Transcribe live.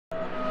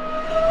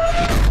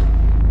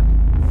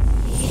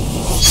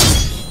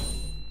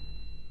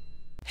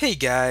Hey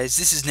guys,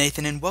 this is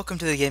Nathan and welcome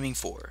to the Gaming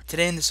 4.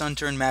 Today in this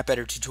Unturned map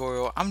editor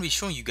tutorial, I'm going to be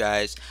showing you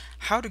guys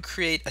how to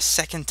create a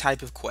second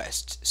type of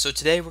quest. So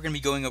today we're going to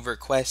be going over a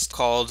quest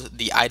called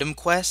the item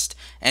quest,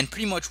 and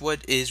pretty much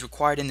what is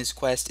required in this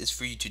quest is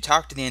for you to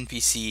talk to the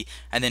NPC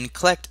and then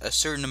collect a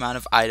certain amount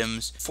of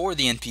items for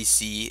the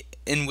NPC,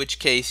 in which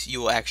case you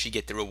will actually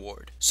get the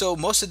reward. So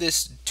most of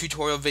this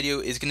tutorial video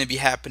is going to be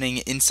happening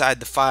inside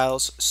the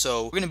files,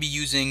 so we're going to be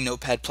using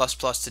Notepad++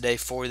 today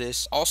for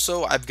this.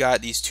 Also, I've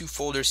got these two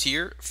folders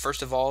here.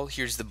 First of all,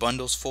 here's the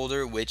bundles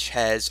folder, which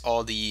has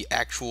all the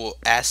actual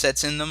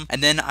assets in them,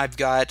 and then I've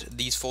got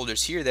these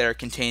folders here that are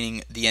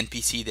containing the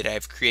NPC that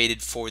I've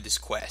created for this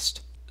quest.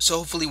 So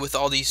hopefully with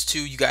all these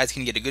two, you guys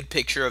can get a good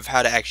picture of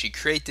how to actually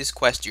create this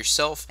quest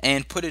yourself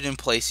and put it in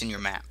place in your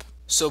map.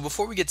 So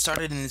before we get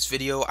started in this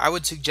video, I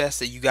would suggest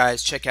that you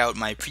guys check out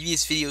my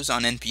previous videos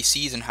on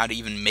NPCs and how to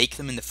even make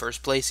them in the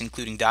first place,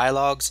 including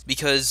dialogues,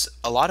 because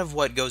a lot of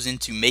what goes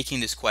into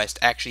making this quest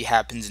actually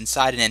happens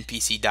inside an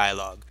NPC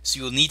dialogue. So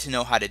you'll need to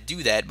know how to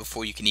do that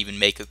before you can even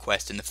make a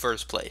quest in the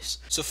first place.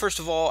 So first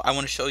of all, I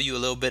want to show you a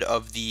little bit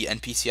of the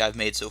NPC I've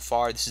made so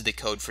far. This is the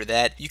code for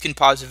that. You can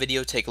pause the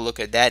video, take a look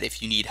at that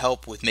if you need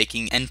help with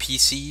making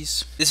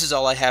NPCs. This is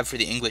all I have for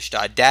the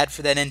English.dat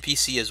for that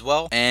NPC as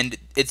well, and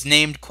it's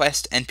named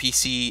Quest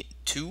NPC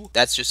 2.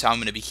 That's just how I'm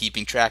going to be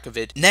keeping track of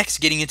it. Next,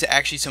 getting into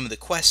actually some of the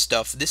quest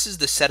stuff, this is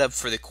the setup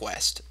for the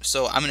quest.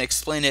 So I'm going to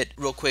explain it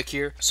real quick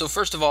here. So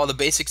first of all, the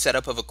basic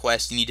setup of a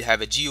quest, you need to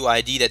have a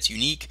GUID that's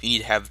unique, you need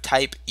to have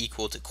type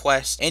equal to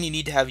quest, and you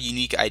need to have a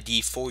unique ID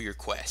for your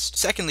quest.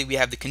 Secondly, we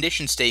have the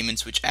condition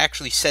statements, which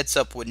actually sets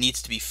up what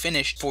needs to be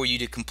finished for you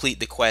to complete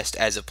the quest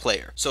as a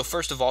player. So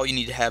first of all, you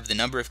need to have the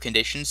number of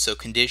conditions, so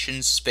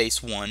conditions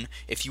space 1.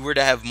 If you were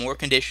to have more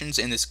conditions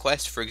in this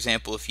quest, for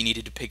example, if you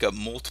needed to pick up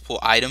multiple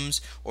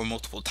items or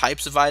multiple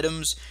types of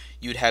items,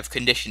 you would have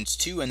conditions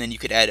 2, and then you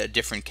could add a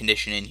different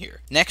condition in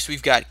here. Next,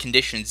 we've got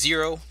condition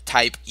 0,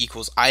 type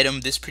equals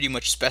item. This pretty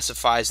much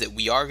specifies that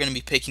we are going to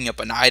be picking up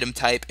an item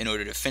type in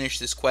order to finish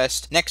this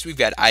quest. Next, we've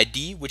got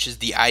ID, which is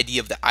the ID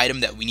of the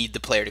item that we need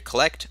the player to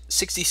collect.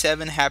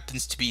 67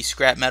 happens to be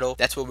scrap metal.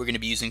 That's what we're going to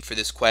be using for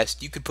this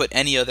quest. You could put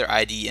any other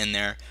ID in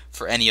there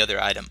for any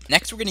other item.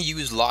 Next, we're going to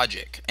use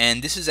logic,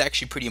 and this is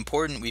actually pretty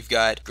important. We've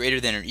got greater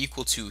than or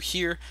equal to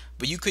here,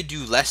 but you could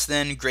do less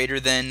than,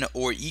 greater than,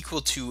 or equal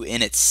to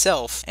in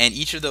itself, and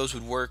each of those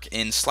would work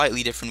in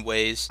slightly different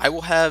ways. I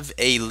will have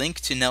a link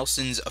to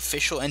Nelson's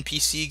official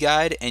NPC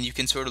guide, and you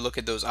can sort of look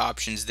at those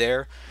options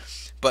there.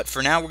 But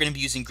for now, we're going to be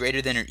using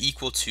greater than or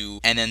equal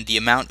to, and then the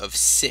amount of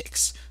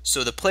 6.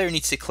 So the player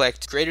needs to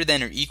collect greater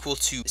than or equal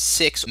to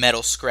 6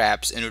 metal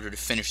scraps in order to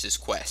finish this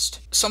quest.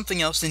 Something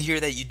else in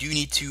here that you do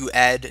need to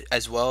add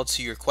as well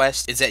to your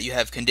quest is that you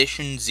have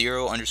condition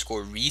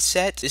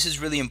 0_reset. This is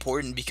really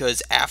important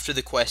because after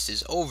the quest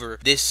is over,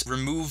 this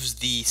removes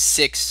the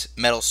 6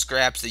 metal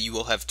scraps that you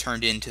will have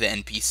turned into the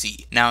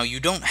NPC. Now, you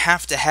don't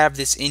have to have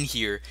this in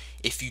here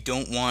if you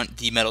don't want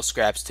the metal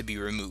scraps to be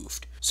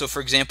removed. So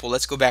for example,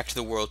 let's go back to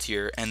the world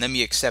here and let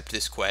me accept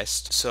this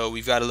quest. So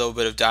we've got a little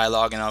bit of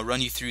dialogue and I'll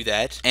run you through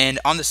that. And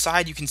on the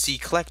side you can see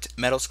collect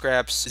metal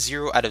scraps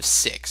 0 out of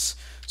 6.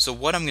 So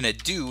what I'm going to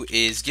do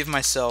is give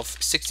myself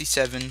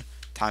 67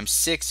 times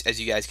 6. As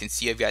you guys can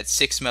see, I've got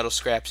 6 metal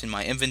scraps in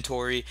my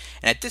inventory,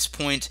 and at this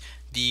point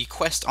the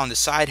quest on the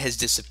side has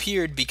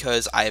disappeared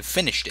because I have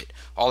finished it.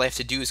 All I have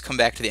to do is come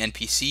back to the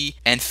NPC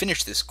and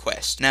finish this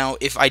quest. Now,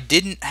 if I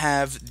didn't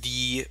have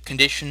the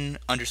condition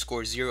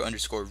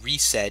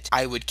 _0_reset,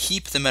 I would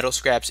keep the metal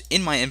scraps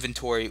in my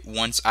inventory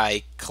once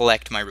I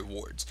collect my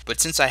rewards.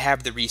 But since I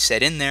have the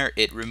reset in there,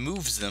 it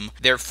removes them,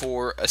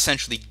 therefore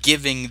essentially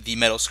giving the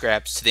metal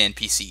scraps to the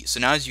NPC.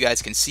 So now, as you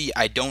guys can see,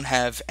 I don't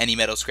have any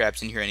metal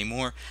scraps in here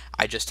anymore.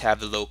 I just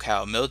have the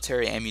locale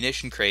military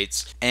ammunition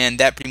crates, and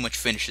that pretty much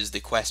finishes the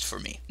quest for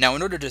me. Now,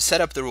 in order to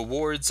set up the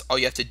rewards, all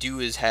you have to do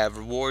is have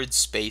rewards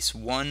space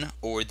 1,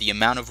 or the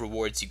amount of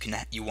rewards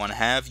you want to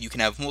have. You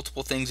can have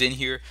multiple things in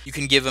here. You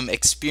can give them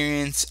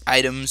experience,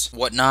 items,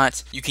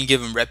 whatnot. You can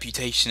give them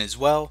reputation as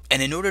well.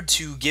 And in order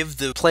to give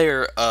the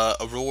player a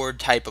reward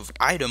type of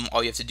item,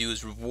 all you have to do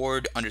is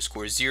reward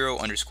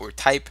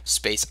 _0_type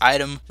space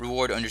item,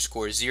 reward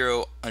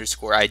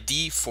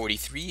 _0_ID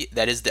 43.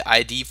 That is the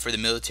ID for the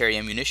military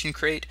ammunition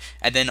crate,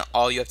 and then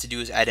all you have to do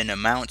is add an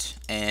amount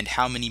and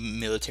how many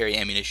military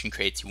ammunition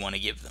crates you want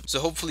to give them. So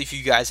hopefully if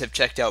you guys have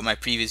checked out my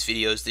previous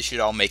videos, this should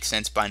all make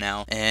sense by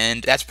now,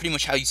 and that's pretty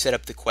much how you set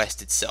up the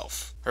quest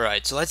itself.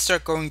 Alright, so let's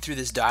start going through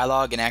this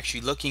dialogue and actually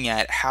looking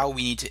at how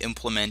we need to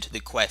implement the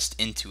quest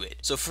into it.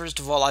 So first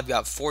of all, I've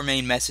got 4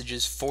 main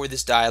messages for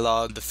this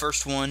dialogue. The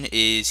first one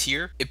is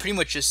here. It pretty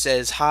much just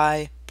says,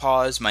 "Hi,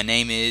 pause, my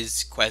name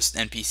is Quest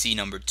NPC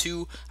number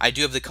 2. I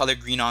do have the color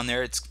green on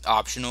there, it's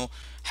optional.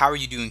 how are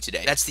you doing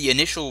today? That's the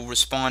initial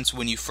response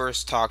when you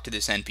first talk to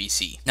this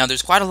NPC. Now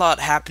there's quite a lot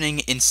happening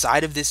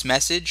inside of this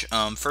message.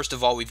 First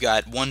of all, we've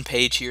got one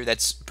page here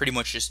that's pretty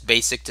much just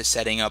basic to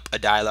setting up a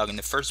dialogue in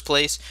the first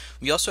place.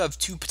 We also have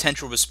two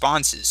potential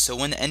responses. So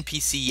when the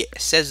NPC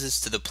says this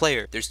to the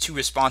player, there's two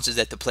responses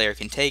that the player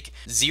can take,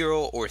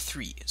 0 or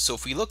 3. So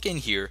if we look in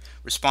here,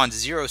 response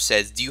 0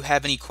 says, do you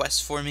have any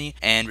quests for me?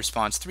 And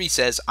response 3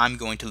 says, I'm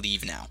going to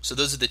leave now. So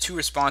those are the two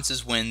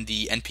responses when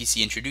the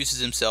NPC introduces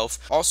himself.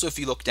 Also, if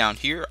you look down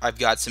here, I've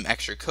got some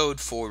extra code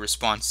for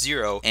response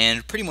 0,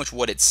 and pretty much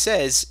what it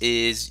says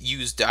is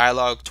use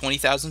Dialog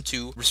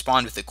 20002,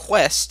 respond with a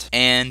quest,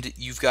 and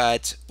you've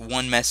got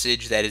one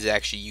message that is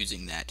actually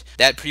using that.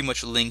 That pretty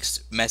much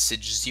links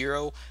message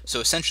 0. So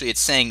essentially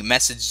it's saying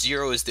message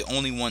 0 is the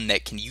only one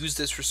that can use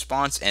this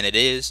response, and it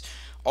is.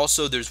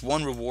 Also, there's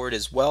one reward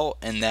as well,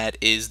 and that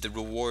is the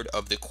reward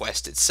of the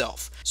quest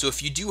itself. So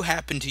if you do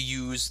happen to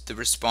use the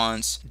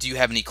response, do you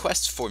have any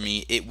quests for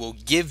me, it will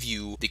give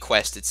you the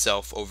quest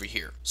itself over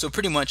here. So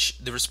pretty much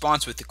the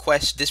response with the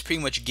quest, this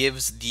pretty much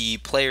gives the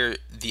player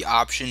the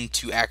option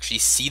to actually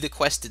see the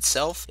quest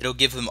itself. It'll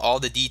give them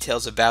all the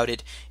details about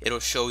it. It'll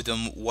show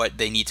them what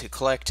they need to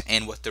collect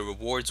and what the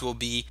rewards will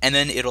be. And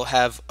then it'll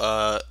have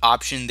an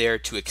option there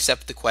to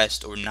accept the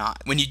quest or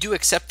not. When you do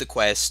accept the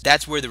quest,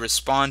 that's where the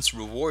response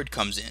reward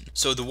comes in.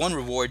 So the one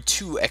reward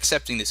to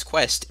accepting this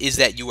quest is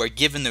that you are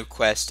given the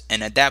quest,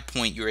 and at that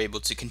point you're able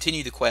to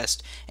continue the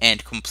quest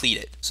and complete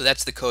it. So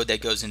that's the code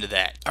that goes into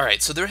that.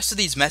 Alright, so the rest of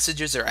these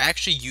messages are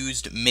actually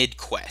used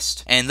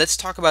mid-quest. And let's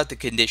talk about the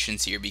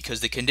conditions here,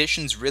 because the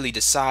conditions really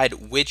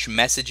decide which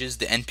messages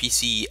the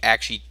NPC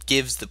actually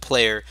gives the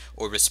player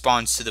or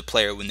responds to the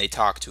player when they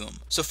talk to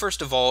him. So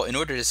first of all, in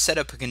order to set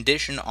up a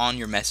condition on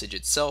your message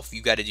itself,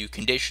 you got to do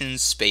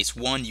conditions space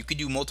 1. You could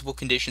do multiple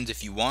conditions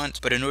if you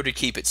want, but in order to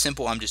keep it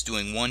simple, I'm just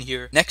doing one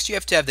here. Next, you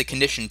have to have the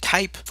condition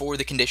type for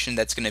the condition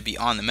that's going to be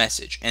on the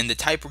message, and the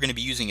type we're going to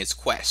be using is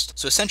quest.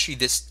 So essentially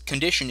this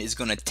condition is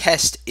going to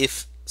test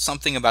if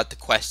something about the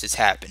quest has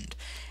happened.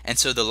 And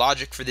so the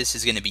logic for this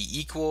is going to be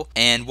equal,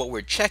 and what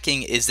we're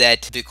checking is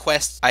that the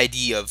quest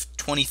ID of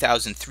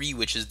 20003,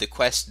 which is the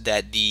quest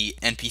that the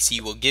NPC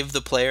will give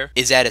the player,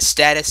 is at a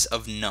status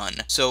of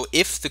none. So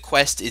if the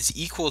quest is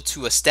equal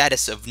to a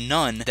status of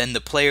none, then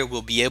the player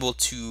will be able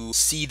to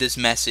see this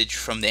message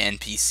from the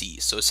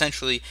NPC. So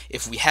essentially,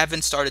 if we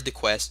haven't started the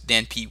quest, the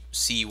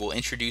NPC will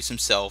introduce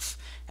himself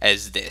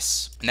as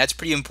this. And that's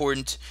pretty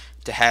important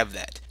to have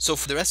that. So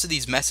for the rest of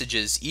these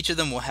messages, each of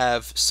them will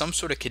have some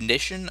sort of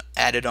condition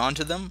added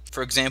onto them.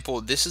 For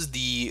example, this is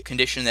the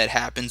condition that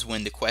happens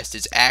when the quest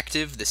is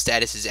active, the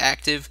status is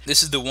active.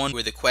 This is the one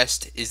where the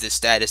quest is the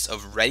status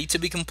of ready to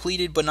be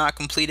completed but not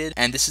completed,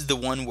 and this is the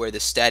one where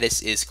the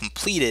status is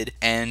completed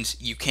and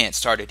you can't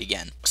start it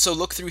again. So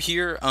look through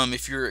here.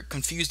 If you're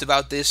confused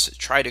about this,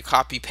 try to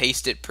copy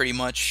paste it pretty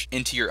much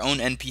into your own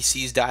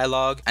NPC's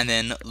dialogue, and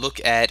then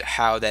look at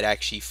how that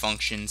actually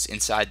functions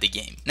inside the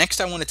game. Next,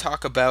 I want to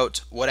talk about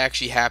what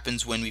actually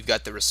happens when we've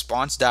got the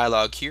response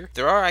dialogue here.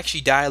 There are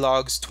actually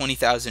dialogues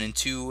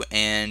 20002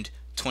 and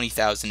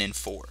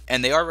 20004,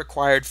 and they are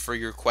required for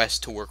your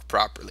quest to work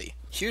properly.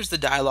 Here's the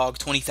dialog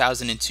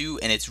 20002,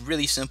 and it's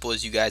really simple,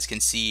 as you guys can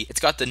see.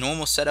 It's got the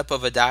normal setup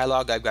of a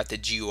dialog. I've got the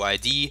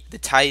GUID, the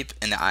type,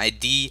 and the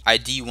ID.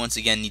 ID once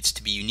again needs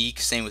to be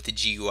unique, same with the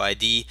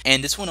GUID.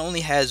 And this one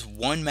only has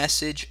one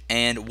message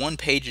and one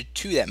page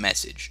to that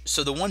message.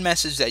 So the one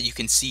message that you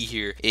can see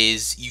here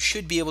is you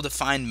should be able to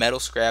find metal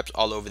scraps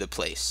all over the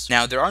place.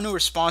 Now there are no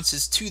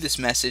responses to this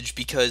message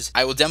because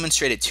I will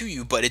demonstrate it to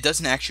you, but it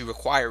doesn't actually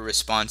require a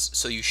response,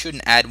 so you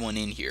shouldn't add one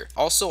in here.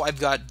 Also,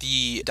 I've got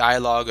the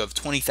dialog of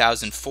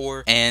 20004,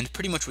 and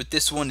pretty much with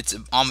this one it's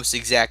almost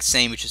exact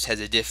same, it just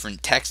has a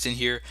different text in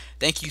here.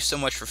 Thank you so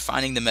much for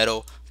finding the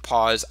metal.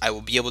 Pause. I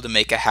will be able to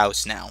make a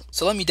house now.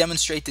 So let me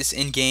demonstrate this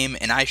in game,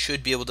 and I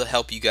should be able to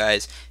help you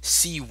guys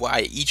see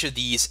why each of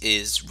these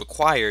is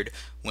required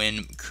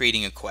when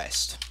creating a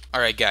quest.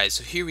 Alright guys,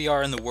 so here we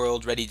are in the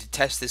world ready to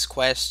test this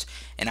quest,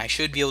 and I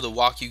should be able to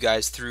walk you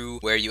guys through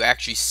where you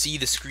actually see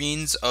the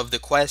screens of the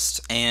quest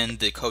and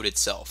the code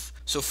itself.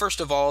 So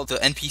first of all, the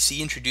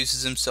NPC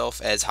introduces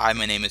himself as, hi,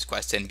 my name is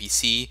Quest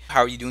NPC. How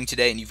are you doing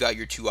today? And you've got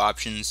your two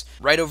options.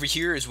 Right over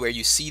here is where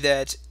you see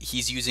that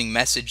he's using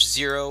message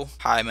 0.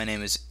 Hi, my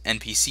name is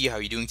NPC. How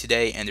are you doing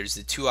today? And there's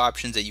the two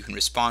options that you can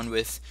respond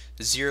with,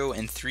 0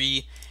 and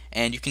 3.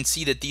 And you can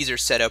see that these are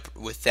set up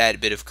with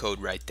that bit of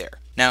code right there.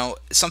 Now,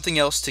 something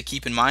else to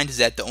keep in mind is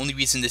that the only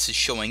reason this is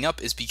showing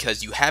up is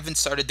because you haven't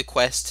started the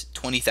quest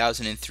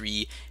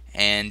 20003,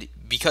 and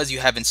because you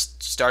haven't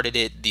started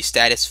it, the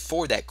status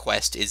for that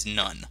quest is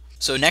none.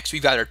 So next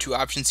we've got our two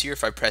options here.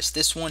 If I press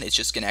this one, it's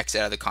just going to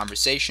exit out of the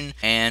conversation,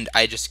 and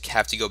I just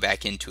have to go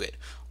back into it.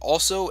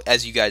 Also,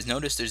 as you guys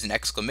notice, there's an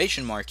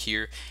exclamation mark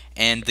here,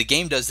 and the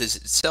game does this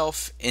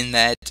itself in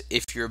that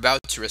if you're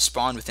about to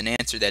respond with an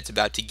answer that's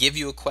about to give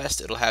you a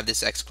quest, it'll have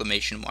this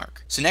exclamation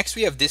mark. So next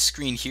we have this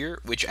screen here,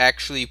 which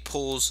actually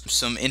pulls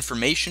some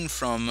information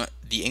from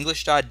the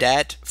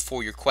English.dat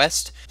for your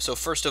quest. So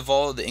first of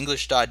all, the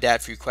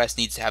English.dat for your quest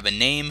needs to have a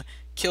name,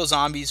 kill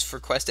zombies for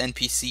quest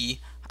NPC,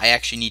 I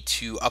actually need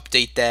to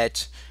update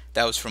that.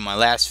 That was from my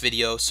last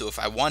video, so if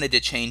I wanted to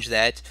change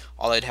that,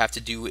 all I'd have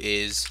to do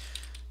is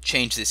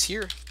change this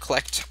here,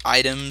 collect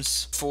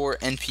items for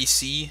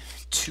NPC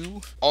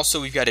 2.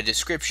 Also, we've got a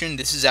description.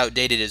 This is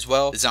outdated as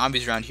well. The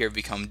zombies around here have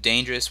become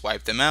dangerous,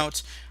 wipe them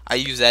out. I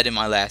used that in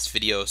my last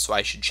video, so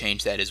I should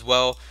change that as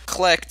well.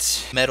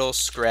 Collect metal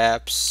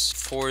scraps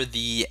for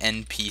the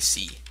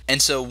NPC.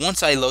 And so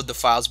once I load the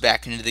files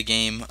back into the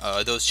game,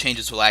 those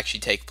changes will actually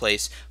take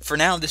place. For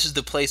now, this is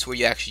the place where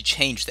you actually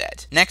change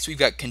that. Next, we've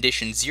got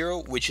condition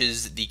 0, which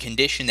is the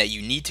condition that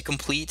you need to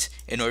complete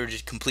in order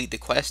to complete the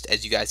quest.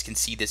 As you guys can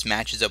see, this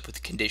matches up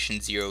with condition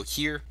 0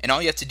 here. And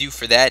all you have to do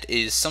for that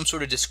is some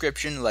sort of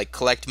description, like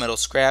collect metal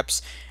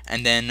scraps,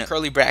 and then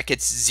curly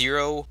brackets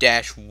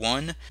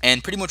 0-1,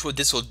 and pretty much what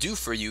this will do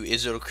for you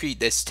is it'll create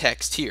this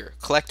text here,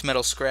 collect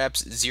metal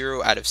scraps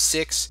 0 out of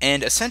 6,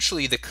 and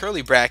essentially the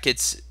curly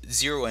brackets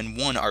 0 and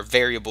 1 are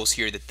variables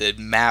here that the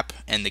map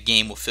and the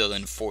game will fill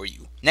in for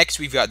you. Next,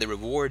 we've got the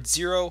reward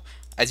 0.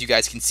 As you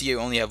guys can see, I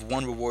only have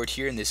one reward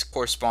here, and this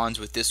corresponds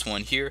with this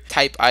one here.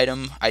 Type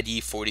item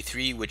ID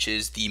 43, which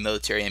is the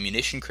military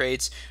ammunition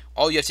crates.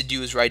 All you have to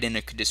do is write in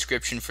a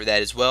description for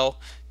that as well.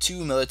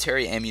 2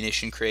 military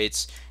ammunition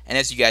crates, and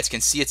as you guys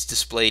can see, it's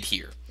displayed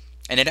here.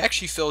 And it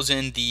actually fills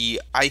in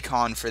the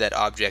icon for that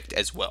object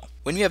as well.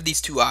 When we have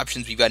these two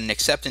options, we've got an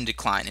accept and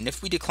decline, and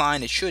if we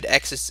decline, it should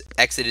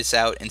exit us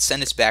out and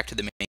send us back to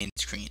the main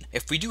screen.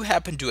 If we do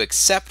happen to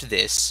accept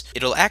this,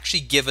 it'll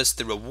actually give us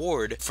the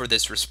reward for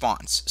this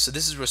response. So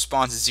this is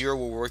response 0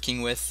 we're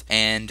working with,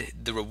 and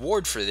the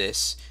reward for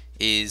this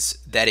is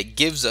that it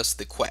gives us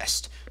the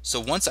quest. So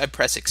once I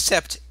press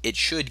accept, it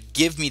should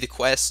give me the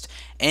quest,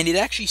 and it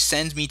actually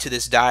sends me to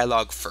this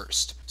dialog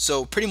first.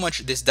 So pretty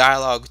much this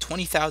dialog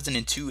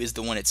 20,002 is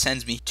the one it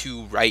sends me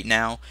to right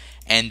now,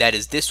 and that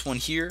is this one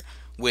here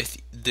with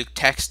the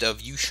text of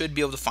you should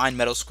be able to find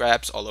metal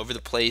scraps all over the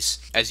place.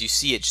 As you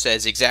see, it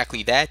says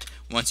exactly that.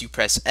 Once you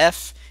press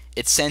F,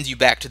 it sends you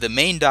back to the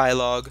main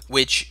dialog,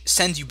 which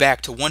sends you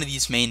back to one of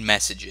these main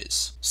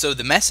messages. So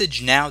the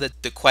message now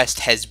that the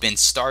quest has been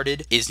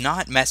started is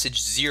not message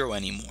 0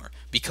 anymore.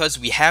 Because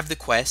we have the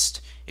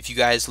quest, if you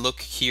guys look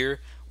here,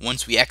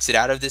 once we exit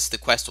out of this, the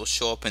quest will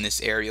show up in this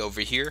area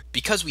over here.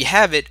 Because we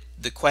have it,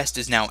 the quest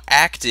is now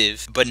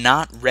active, but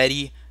not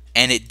ready,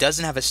 and it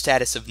doesn't have a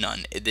status of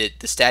none. The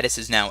status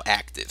is now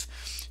active.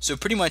 So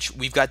pretty much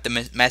we've got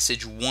the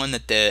message 1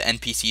 that the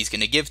NPC is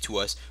going to give to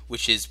us,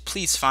 which is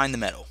please find the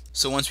metal.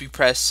 So once we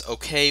press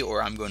OK,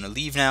 or I'm going to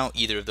leave now,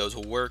 either of those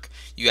will work.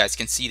 You guys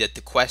can see that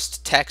the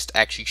quest text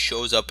actually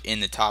shows up in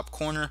the top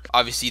corner.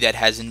 Obviously that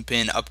hasn't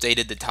been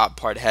updated, the top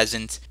part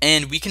hasn't.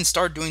 And we can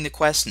start doing the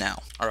quest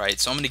now. Alright,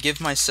 so I'm going to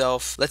give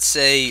myself, let's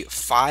say,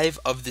 5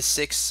 of the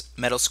 6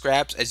 metal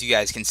scraps. As you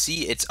guys can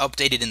see, it's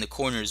updated in the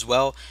corner as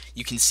well.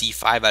 You can see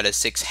 5 out of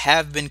 6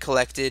 have been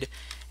collected.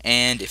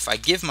 And if I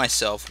give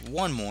myself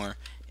one more,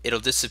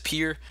 it'll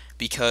disappear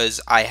because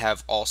I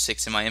have all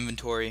 6 in my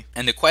inventory,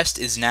 and the quest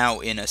is now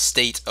in a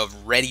state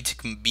of ready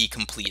to be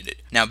completed.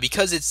 Now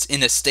because it's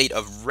in a state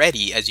of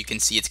ready, as you can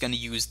see, it's going to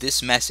use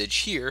this message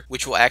here,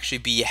 which will actually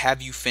be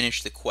have you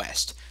finished the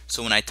quest.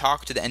 So when I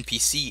talk to the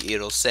NPC,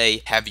 it'll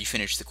say have you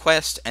finished the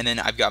quest, and then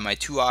I've got my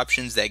 2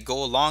 options that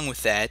go along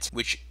with that,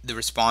 which the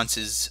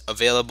responses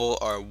available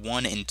are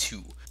 1 and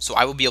 2. So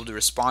I will be able to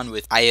respond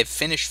with I have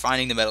finished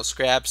finding the metal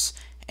scraps,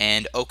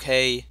 and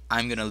okay,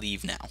 I'm gonna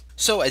leave now.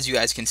 So as you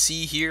guys can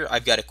see here,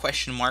 I've got a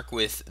question mark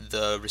with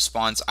the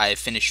response I have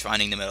finished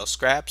finding the metal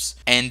scraps,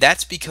 and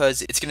that's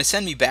because it's gonna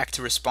send me back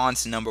to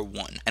response number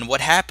 1. And what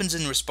happens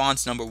in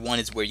response number 1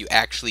 is where you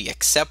actually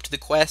accept the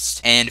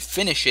quest and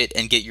finish it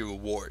and get your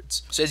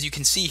rewards. So as you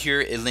can see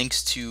here, it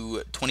links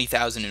to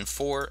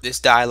 20,004. This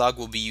dialog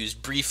will be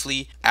used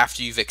briefly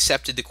after you've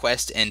accepted the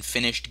quest and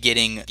finished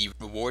getting the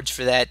rewards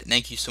for that.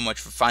 Thank you so much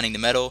for finding the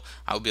metal.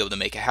 I will be able to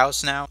make a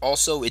house now.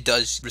 Also, it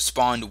does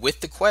respond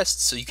with the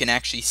quest, so you can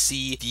actually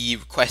see the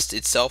quest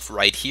itself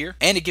right here,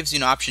 and it gives you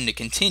an option to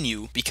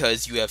continue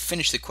because you have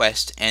finished the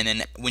quest, and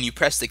then when you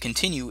press the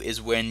continue is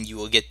when you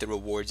will get the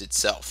rewards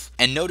itself.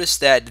 And notice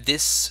that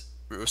this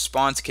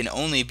response can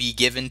only be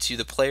given to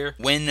the player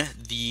when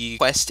the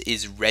quest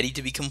is ready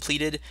to be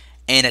completed,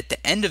 and at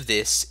the end of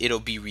this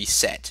it'll be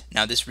reset.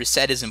 Now this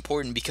reset is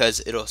important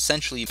because it'll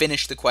essentially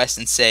finish the quest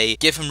and say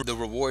give him the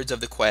rewards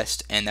of the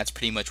quest, and that's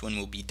pretty much when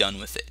we'll be done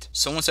with it.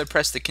 So once I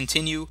press the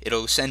continue,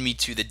 it'll send me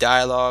to the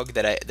dialogue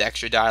the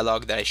extra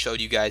dialogue that I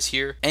showed you guys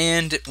here,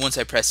 and once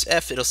I press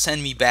F, it'll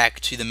send me back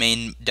to the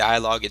main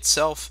dialogue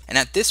itself. And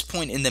at this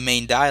point in the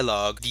main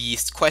dialogue, the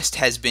quest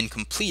has been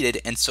completed,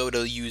 and so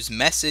it'll use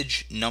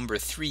message number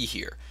 3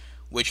 here,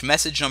 which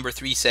message number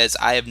 3 says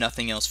I have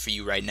nothing else for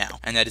you right now,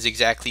 and that is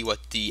exactly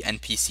what the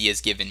NPC has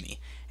given me.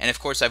 And of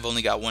course, I've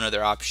only got one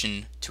other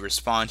option to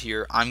respond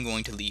here. I'm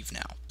going to leave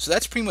now. So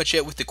that's pretty much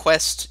it with the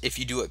quest. If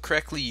you do it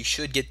correctly, you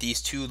should get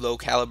these 2 low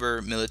caliber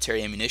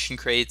military ammunition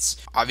crates.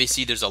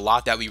 Obviously, there's a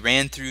lot that we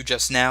ran through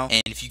just now,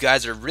 and if you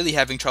guys are really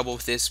having trouble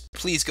with this,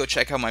 please go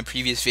check out my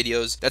previous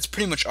videos. That's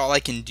pretty much all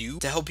I can do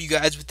to help you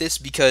guys with this,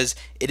 because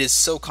it is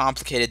so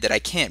complicated that I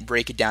can't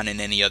break it down in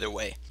any other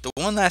way. The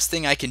one last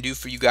thing I can do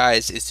for you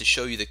guys is to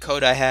show you the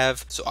code I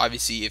have. So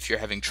obviously, if you're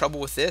having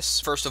trouble with this,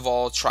 first of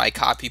all, try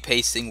copy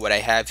pasting what I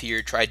have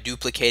here, try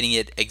duplicating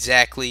it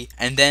exactly,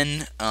 and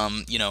then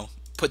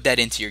put that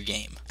into your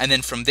game. And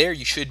then from there,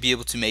 you should be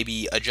able to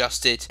maybe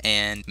adjust it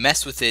and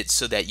mess with it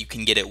so that you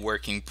can get it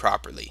working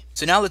properly.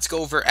 So now let's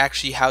go over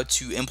actually how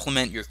to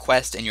implement your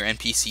quest and your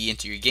NPC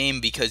into your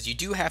game, because you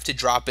do have to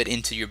drop it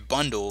into your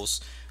bundles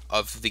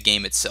of the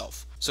game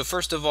itself. So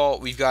first of all,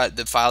 we've got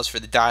the files for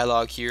the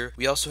dialogue here.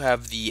 We also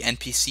have the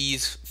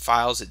NPC's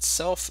files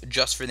itself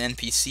just for the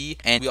NPC,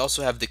 and we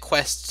also have the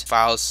quest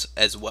files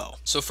as well.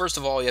 So first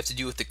of all, you have to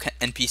do with the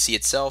NPC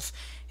itself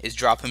is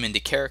drop them into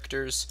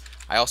characters.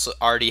 I also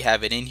already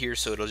have it in here,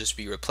 so it'll just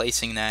be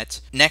replacing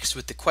that. Next,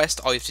 with the quest,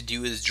 all you have to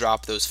do is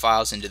drop those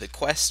files into the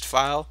quest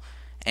file,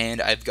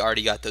 and I've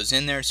already got those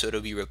in there, so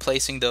it'll be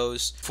replacing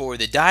those. For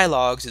the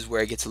dialogues is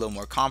where it gets a little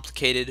more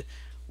complicated.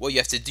 What you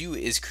have to do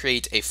is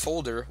create a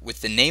folder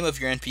with the name of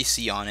your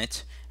NPC on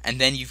it, and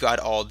then you've got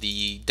all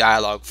the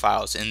dialogue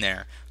files in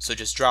there. So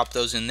just drop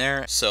those in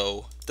there,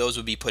 so those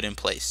will be put in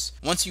place.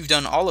 Once you've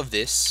done all of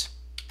this,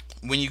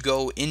 when you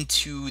go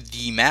into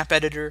the map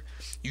editor,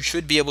 you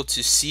should be able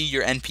to see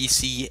your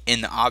NPC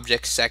in the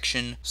objects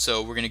section.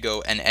 So we're going to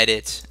go and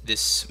edit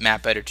this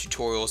map editor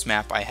tutorials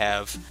map I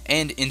have.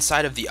 And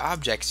inside of the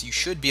objects, you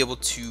should be able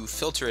to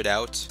filter it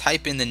out,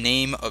 type in the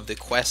name of the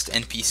quest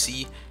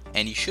NPC,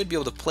 and you should be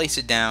able to place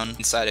it down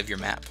inside of your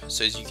map.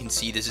 So as you can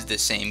see, this is the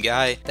same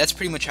guy. That's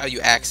pretty much how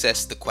you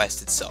access the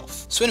quest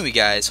itself. So anyway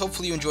guys,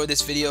 hopefully you enjoyed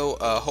this video.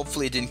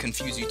 Hopefully it didn't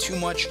confuse you too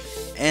much.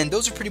 And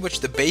those are pretty much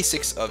the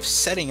basics of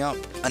setting up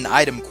an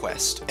item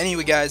quest.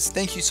 Anyway guys,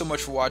 thank you so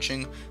much for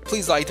watching.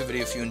 Please like the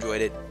video if you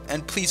enjoyed it,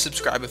 and please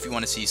subscribe if you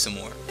want to see some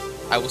more.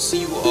 I will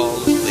see you all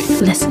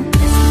later.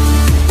 Listen.